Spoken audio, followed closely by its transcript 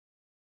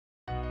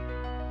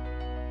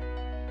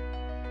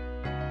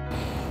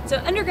So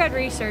undergrad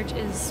research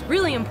is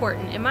really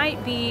important. It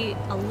might be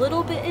a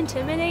little bit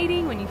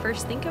intimidating when you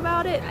first think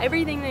about it.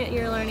 Everything that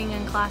you're learning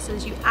in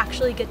classes, you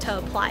actually get to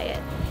apply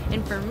it.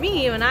 And for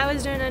me, when I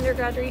was doing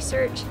undergrad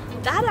research,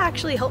 that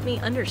actually helped me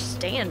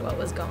understand what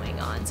was going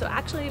on. So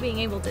actually being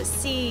able to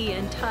see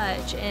and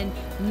touch and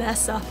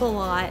mess up a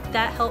lot,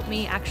 that helped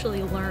me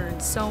actually learn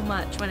so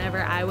much whenever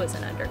I was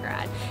an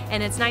undergrad.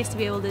 And it's nice to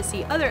be able to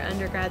see other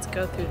undergrads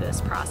go through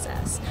this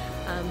process.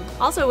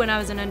 Also, when I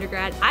was an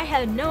undergrad, I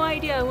had no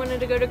idea I wanted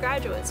to go to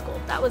graduate school.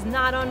 That was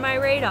not on my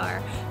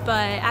radar.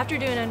 But after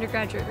doing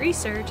undergraduate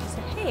research, I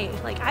said, hey,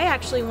 I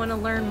actually want to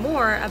learn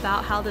more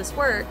about how this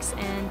works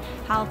and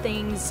how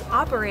things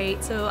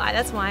operate. So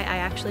that's why I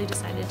actually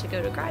decided to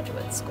go to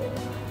graduate school.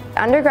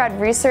 Undergrad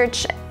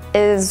research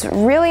is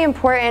really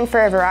important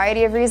for a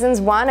variety of reasons.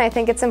 One, I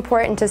think it's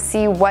important to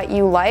see what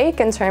you like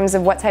in terms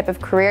of what type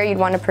of career you'd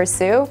want to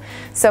pursue.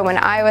 So when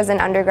I was an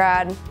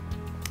undergrad,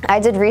 I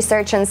did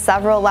research in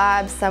several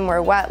labs. Some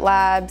were wet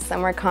labs,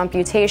 some were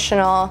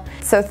computational.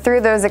 So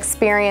through those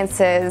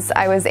experiences,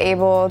 I was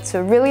able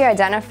to really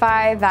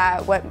identify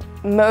that what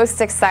most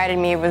excited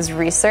me was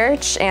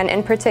research, and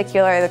in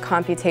particular the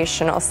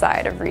computational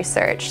side of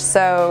research.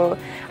 So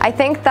I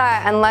think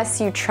that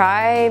unless you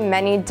try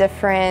many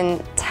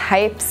different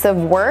types of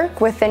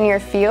work within your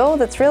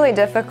field, it's really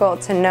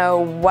difficult to know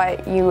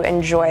what you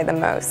enjoy the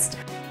most.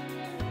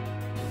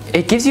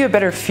 It gives you a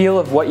better feel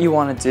of what you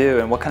want to do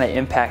and what kind of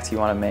impact you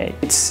want to make.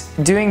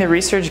 Doing the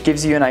research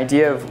gives you an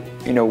idea of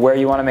where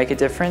you want to make a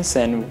difference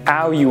and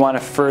how you want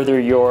to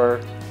further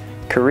your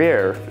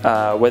career,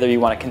 whether you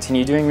want to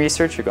continue doing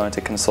research or go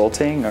into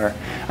consulting. Or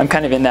I'm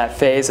kind of in that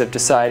phase of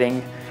deciding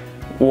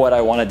what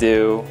I want to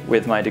do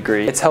with my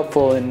degree. It's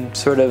helpful in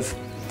sort of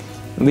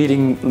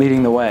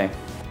leading the way.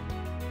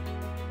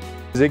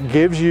 It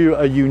gives you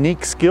a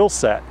unique skill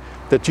set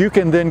that you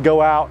can then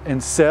go out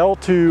and sell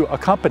to a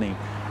company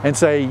and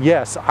say,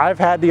 yes, I've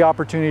had the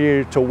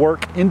opportunity to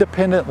work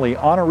independently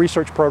on a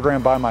research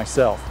program by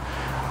myself.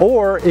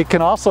 Or it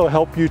can also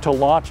help you to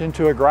launch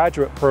into a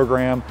graduate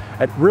program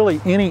at really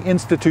any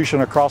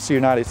institution across the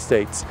United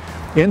States.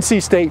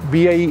 NC State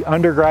BAE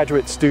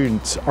undergraduate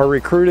students are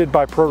recruited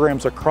by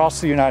programs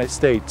across the United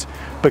States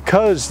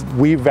because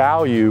we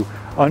value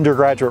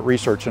undergraduate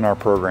research in our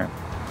program.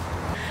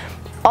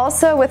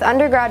 Also, with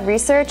undergrad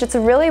research, it's a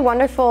really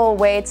wonderful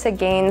way to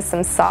gain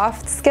some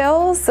soft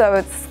skills. So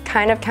it's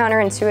kind of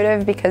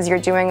counterintuitive because you're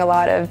doing a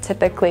lot of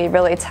typically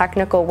really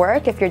technical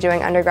work if you're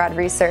doing undergrad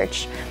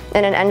research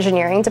in an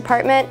engineering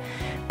department.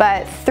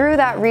 But through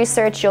that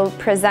research, you'll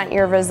present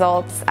your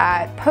results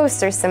at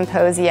poster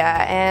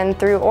symposia and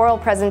through oral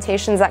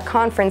presentations at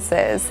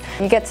conferences.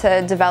 You get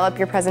to develop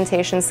your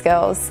presentation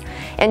skills.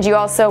 And you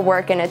also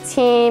work in a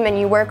team and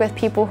you work with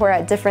people who are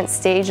at different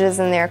stages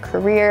in their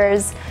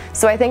careers.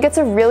 So I think it's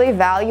a really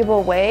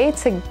valuable way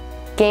to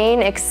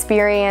gain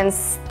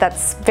experience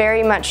that's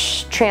very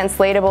much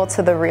translatable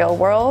to the real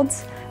world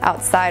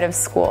outside of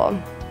school,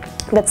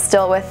 but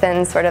still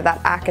within sort of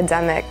that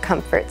academic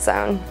comfort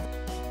zone.